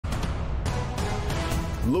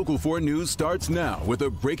Local 4 News starts now with a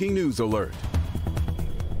breaking news alert.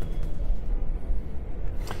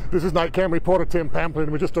 This is Night Cam reporter Tim Pamplin.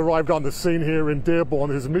 We just arrived on the scene here in Dearborn.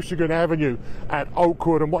 This is Michigan Avenue at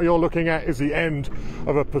Oakwood, and what you're looking at is the end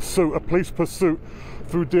of a pursuit, a police pursuit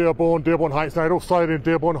through Dearborn Heights. Now, it all started in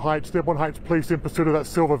Dearborn Heights police in pursuit of that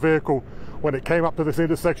silver vehicle. When it came up to this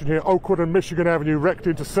intersection here, Oakwood and Michigan Avenue wrecked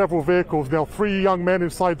into several vehicles. Now, 3 young men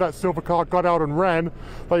inside that silver car got out and ran.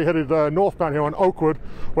 They headed northbound here on Oakwood,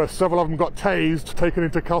 where several of them got tased, taken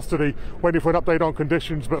into custody, waiting for an update on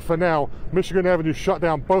conditions. But for now, Michigan Avenue shut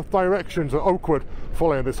down both directions at Oakwood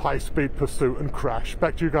following this high-speed pursuit and crash.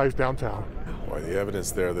 Back to you guys downtown. Boy, the evidence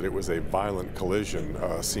there that it was a violent collision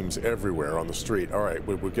seems everywhere on the street. All right,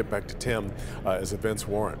 we'll get back to Tim as events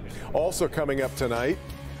warrant. Also coming up tonight,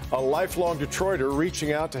 a lifelong Detroiter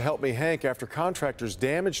reaching out to Help Me Hank after contractors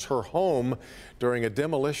damaged her home during a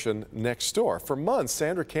demolition next door. For months,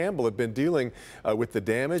 Sandra Campbell had been dealing with the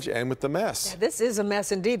damage and with the mess. Yeah, this is a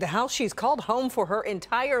mess indeed. The house she's called home for her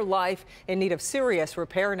entire life in need of serious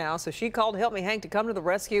repair now. So she called Help Me Hank to come to the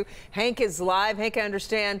rescue. Hank is live. Hank, I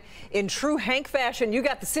understand, in true Hank fashion, you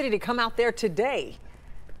got the city to come out there today.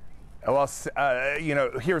 Well, you know,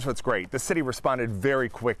 here's what's great. The city responded very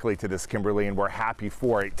quickly to this, Kimberly, and we're happy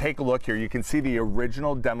for it. Take a look here. You can see the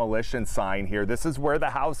original demolition sign here. This is where the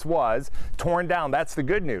house was torn down. That's the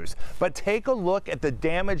good news. But take a look at the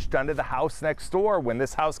damage done to the house next door when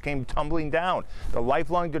this house came tumbling down. The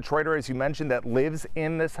lifelong Detroiter, as you mentioned, that lives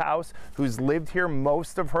in this house, who's lived here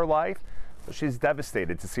most of her life, she's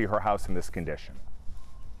devastated to see her house in this condition.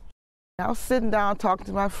 I was sitting down talking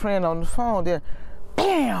to my friend on the phone there.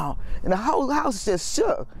 Bam! And the whole house just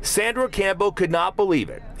shook. Sandra Campbell could not believe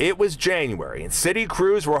it. It was January, and city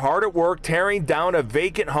crews were hard at work tearing down a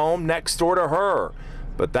vacant home next door to her.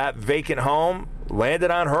 But that vacant home landed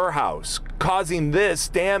on her house, causing this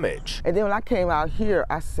damage. And then when I came out here,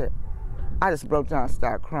 I just broke down and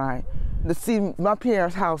started crying. To see my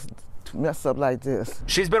parents' house mess up like this.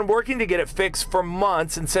 She's been working to get it fixed for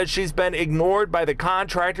months and says she's been ignored by the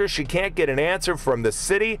contractors. She can't get an answer from the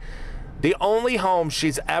city. The only home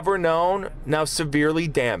she's ever known now severely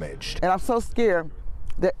damaged. And I'm so scared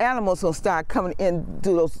the animals will start coming in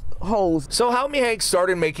through those holes. So Help Me Hank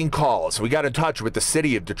started making calls. We got in touch with the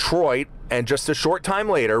city of Detroit, and just a short time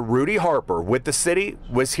later, Rudy Harper with the city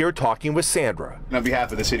was here talking with Sandra. And on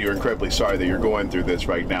behalf of the city, we're incredibly sorry that you're going through this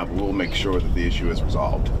right now, but we'll make sure that the issue is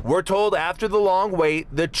resolved. We're told after the long wait,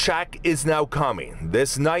 the check is now coming.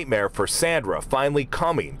 This nightmare for Sandra finally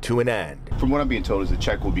coming to an end. From what I'm being told is the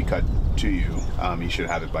check will be cut to you. You should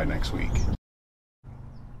have it by next week.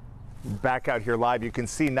 Back out here live, you can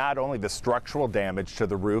see not only the structural damage to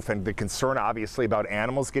the roof and the concern obviously about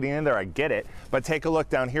animals getting in there, I get it, but take a look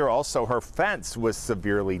down here also, her fence was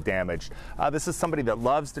severely damaged. This is somebody that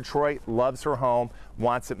loves Detroit, loves her home,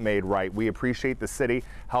 wants it made right. We appreciate the city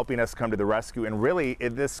helping us come to the rescue, and really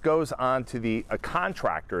this goes on to a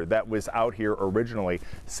contractor that was out here originally.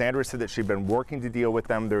 Sandra said that she'd been working to deal with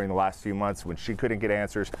them during the last few months. When she couldn't get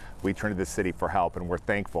answers, we turned to the city for help, and we're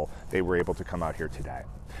thankful they were able to come out here today.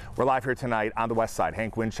 We're live here tonight on the west side.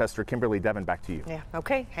 Hank Winchester, Kimberly Devin, back to you. Yeah,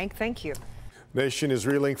 okay, Hank, thank you. Nation is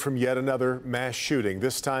reeling from yet another mass shooting,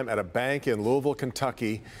 this time at a bank in Louisville,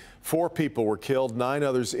 Kentucky. 4 people were killed, 9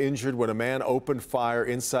 others injured when a man opened fire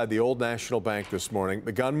inside the Old National Bank this morning.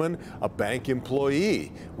 The gunman, a bank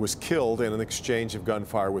employee, was killed in an exchange of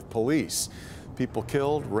gunfire with police. People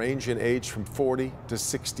killed range in age from 40 to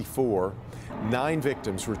 64. 9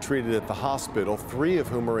 victims were treated at the hospital, 3 of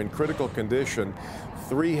whom are in critical condition.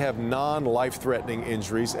 3 have non-life-threatening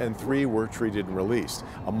injuries, and 3 were treated and released.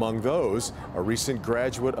 Among those, a recent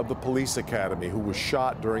graduate of the police academy who was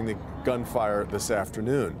shot during the gunfire this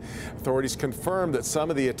afternoon. Authorities confirmed that some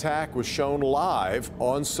of the attack was shown live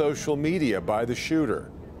on social media by the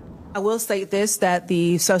shooter. I will state this, that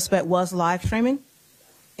the suspect was live streaming,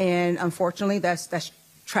 and unfortunately that's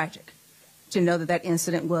tragic to know that that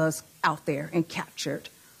incident was out there and captured.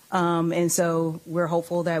 And so we're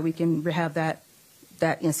hopeful that we can have that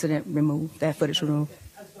incident removed, that footage removed.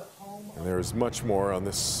 And there is much more on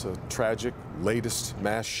this tragic latest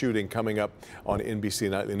mass shooting coming up on NBC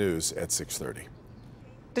Nightly News at 6:30.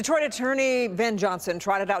 Detroit attorney Ben Johnson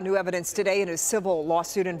trotted out new evidence today in his civil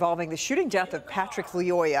lawsuit involving the shooting death of Patrick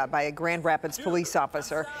Lyoya by a Grand Rapids police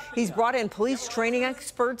officer. He's brought in police training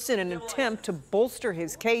experts in an attempt to bolster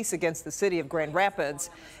his case against the city of Grand Rapids,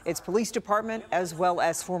 its police department, as well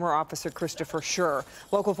as former officer Christopher Schur.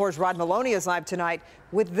 Local 4's Rod Maloney is live tonight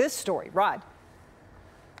with this story. Rod.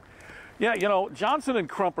 Yeah, you know, Johnson and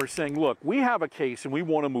Crump are saying, look, we have a case and we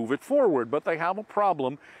want to move it forward, but they have a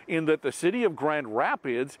problem in that the city of Grand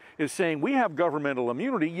Rapids is saying we have governmental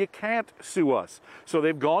immunity, you can't sue us. So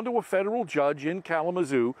they've gone to a federal judge in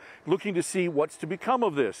Kalamazoo looking to see what's to become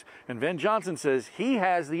of this. And Ven Johnson says he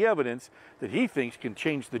has the evidence that he thinks can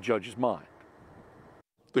change the judge's mind.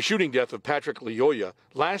 The shooting death of Patrick Lyoya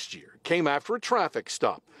last year came after a traffic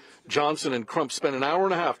stop. Johnson and Crump spent an hour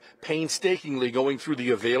and a half painstakingly going through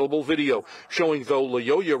the available video, showing though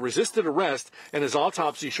Lyoya resisted arrest and his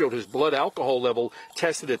autopsy showed his blood alcohol level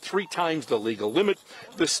tested at 3 times the legal limit,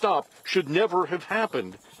 the stop should never have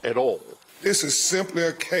happened at all. This is simply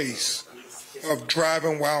a case of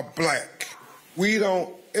driving while black. We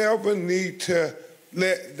don't ever need to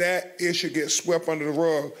let that issue get swept under the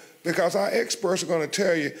rug, because our experts are going to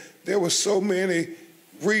tell you there were so many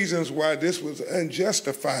reasons why this was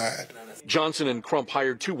unjustified. Johnson and Crump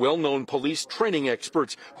hired 2 well-known police training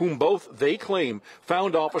experts whom both, they claim,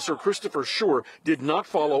 found Officer Christopher Schur did not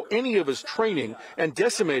follow any of his training and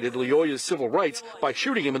decimated Lyoya's civil rights by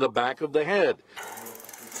shooting him in the back of the head.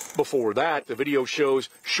 Before that, the video shows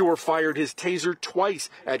Schur fired his taser twice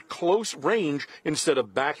at close range instead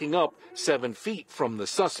of backing up 7 feet from the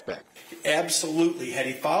suspect. Absolutely. Had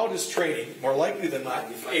he followed his training, more likely than not,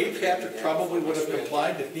 Abe Patrick probably would have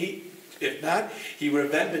complied. If not, he would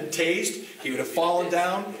have then been tased, he would have fallen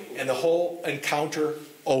down, and the whole encounter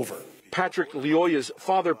over. Patrick Lyoya's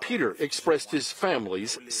father, Peter, expressed his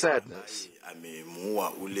family's sadness.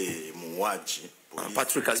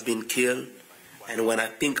 Patrick has been killed. And when I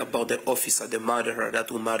think about the officer, the murderer that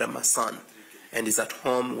will murder my son, and is at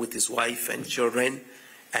home with his wife and children,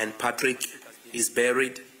 and Patrick is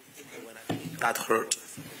buried, that hurt.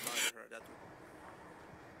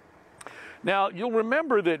 Now, you'll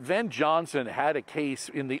remember that Ven Johnson had a case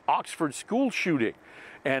in the Oxford school shooting,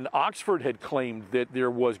 and Oxford had claimed that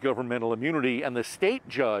there was governmental immunity, and the state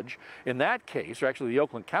judge in that case, or actually the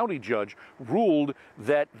Oakland County judge, ruled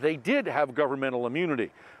that they did have governmental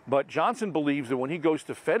immunity. But Johnson believes that when he goes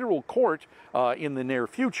to federal court in the near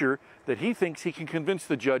future, that he thinks he can convince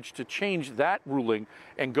the judge to change that ruling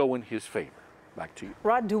and go in his favor. Back to you.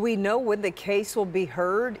 Rod, do we know when the case will be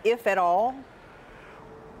heard, if at all?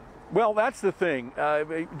 Well, that's the thing.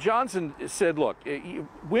 Johnson said, look,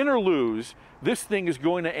 win or lose, this thing is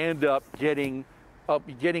going to end up getting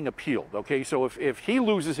appealed. Okay, so if he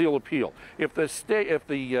loses, he'll appeal. If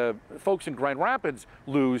the folks in Grand Rapids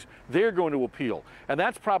lose, they're going to appeal, and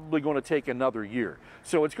that's probably going to take another year.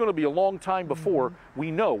 So it's going to be a long time before we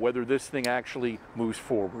know whether this thing actually moves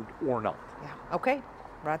forward or not. Yeah. Okay,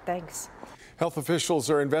 Rod, thanks. Health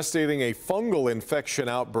officials are investigating a fungal infection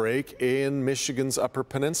outbreak in Michigan's Upper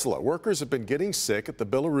Peninsula. Workers have been getting sick at the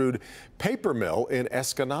Billerud paper mill in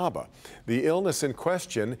Escanaba. The illness in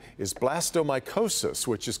question is blastomycosis,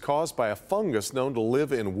 which is caused by a fungus known to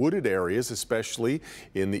live in wooded areas, especially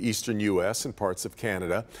in the eastern U.S. and parts of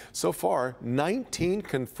Canada. So far, 19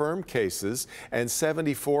 confirmed cases and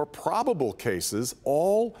 74 probable cases,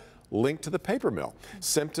 all linked to the paper mill.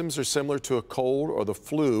 Symptoms are similar to a cold or the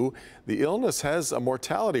flu. The illness has a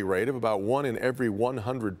mortality rate of about 1 in every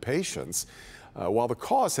 100 patients. While the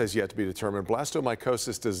cause has yet to be determined,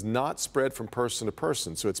 blastomycosis does not spread from person to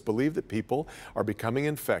person, so it's believed that people are becoming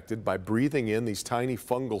infected by breathing in these tiny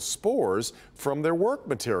fungal spores from their work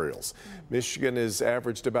materials. Michigan has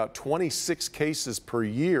averaged about 26 cases per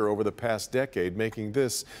year over the past decade, making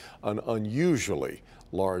this an unusually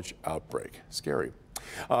large outbreak. Scary.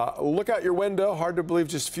 Look out your window. Hard to believe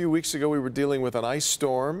just a few weeks ago we were dealing with an ice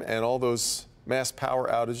storm and all those mass power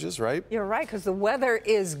outages, right? You're right, because the weather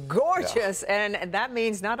is gorgeous, and that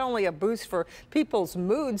means not only a boost for people's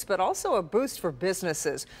moods, but also a boost for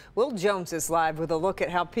businesses. Will Jones is live with a look at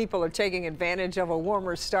how people are taking advantage of a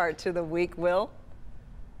warmer start to the week. Will?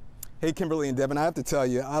 Hey, Kimberly and Devin, I have to tell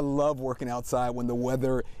you, I love working outside when the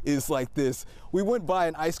weather is like this. We went by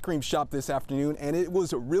an ice cream shop this afternoon and it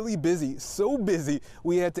was really busy, so busy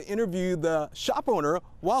we had to interview the shop owner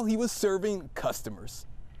while he was serving customers.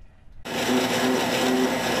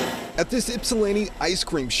 At this Ypsilanti ice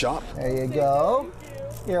cream shop. There you go.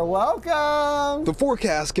 You're welcome. The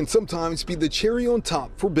forecast can sometimes be the cherry on top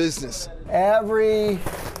for business. Every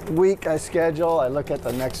week I schedule, I look at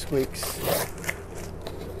the next week's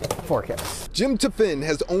forecast. Jim Tiffin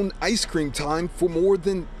has owned Ice Cream Time for more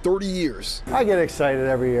than 30 years. I get excited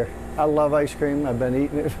every year. I love ice cream. I've been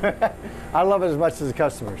eating it. I love it as much as the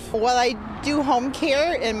customers. Well, I do home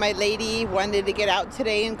care, and my lady wanted to get out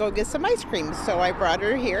today and go get some ice cream, so I brought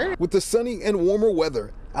her here. With the sunny and warmer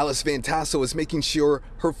weather, Alice Van Tassel is making sure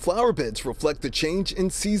her flower beds reflect the change in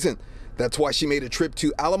season. That's why she made a trip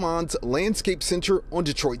to Alamond's Landscape Center on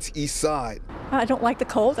Detroit's east side. I don't like the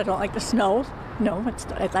cold. I don't like the snow. No,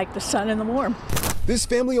 I like the sun and the warm. This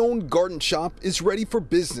family-owned garden shop is ready for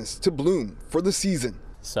business to bloom for the season.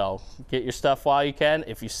 So get your stuff while you can.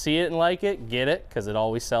 If you see it and like it, get it, because it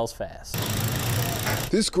always sells fast.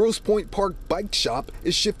 This Grosse Pointe Park bike shop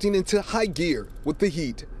is shifting into high gear with the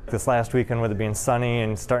heat. This last weekend, with it being sunny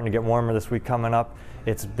and starting to get warmer this week coming up,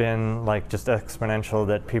 it's been like just exponential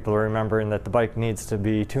that people are remembering that the bike needs to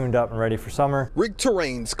be tuned up and ready for summer. Rick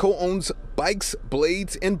Terrains co-owns Bikes,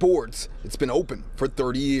 Blades, and Boards. It's been open for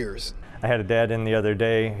 30 years. I had a dad in the other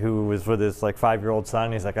day who was with his 5-year-old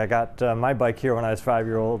son. He's like, I got my bike here when I was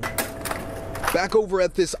 5-year-old. Back over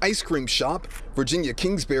at this ice cream shop, Virginia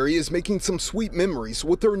Kingsbury is making some sweet memories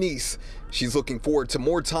with her niece. She's looking forward to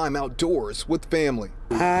more time outdoors with family.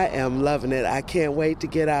 I am loving it. I can't wait to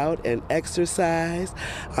get out and exercise.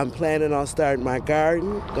 I'm planning on starting my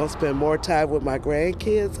garden, gonna spend more time with my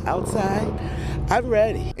grandkids outside. I'm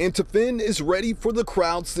ready. And Tiffin is ready for the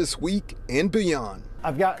crowds this week and beyond.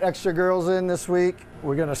 I've got extra girls in this week.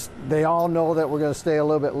 They all know that we're gonna stay a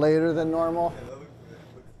little bit later than normal.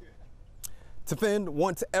 Tiffin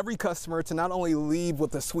wants every customer to not only leave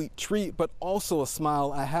with a sweet treat, but also a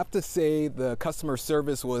smile. I have to say the customer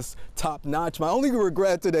service was top notch. My only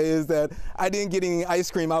regret today is that I didn't get any ice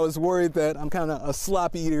cream. I was worried that I'm kind of a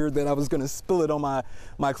sloppy eater, that I was going to spill it on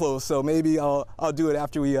my clothes. So maybe I'll do it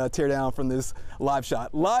after we tear down from this live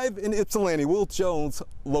shot. Live in Ypsilanti, Will Jones,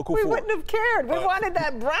 Local 4. We wouldn't have cared. We wanted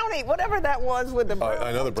that brownie, whatever that was with the brownie.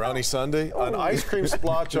 I know the brownie sundae. An ice cream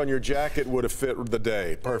splotch on your jacket would have fit the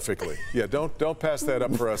day perfectly. Yeah, don't pass that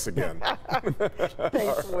up for us again.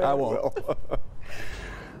 Thanks, Will. I won't.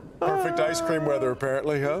 Perfect ice cream weather,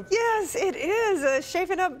 apparently, huh? Yes, it is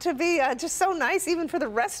shaping up to be just so nice, even for the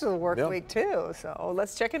rest of the work week, too. So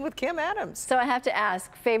let's check in with Kim Adams. So I have to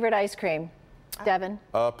ask, favorite ice cream? Devin?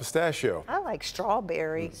 Pistachio. I like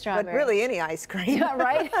strawberry, Strawberry. but really any ice cream. Yeah,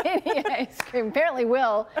 right? Any ice cream. Apparently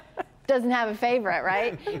Will doesn't have a favorite,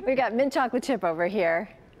 right? We've got mint chocolate chip over here.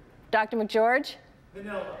 Dr. McGeorge?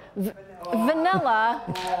 Vanilla. Vanilla?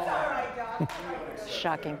 That's all right, Doc.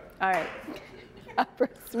 Shocking. All right.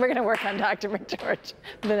 We're going to work on Dr. McGeorge.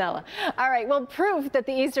 Vanilla. All right. Well, proof that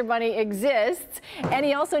the Easter Bunny exists. And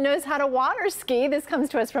he also knows how to water ski. This comes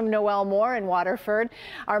to us from Noel Moore in Waterford.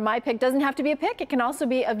 Our My Pick doesn't have to be a pic. It can also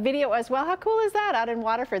be a video as well. How cool is that out in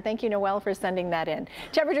Waterford? Thank you, Noel, for sending that in.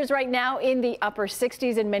 Temperatures right now in the upper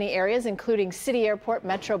 60s in many areas, including City Airport,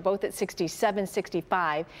 Metro, both at 67,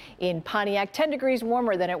 65. In Pontiac, 10 degrees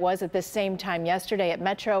warmer than it was at the same time yesterday at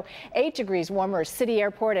Metro. 8 degrees warmer at City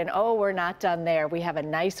Airport. And oh, we're not done there. We have a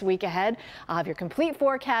nice week ahead. I'll have your complete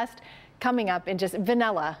forecast coming up in just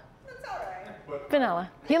vanilla. That's all right.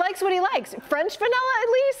 Vanilla. He likes what he likes. French vanilla, at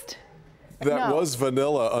least? That No. was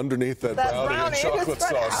vanilla underneath that brownie and chocolate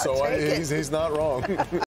sauce, so he's not wrong.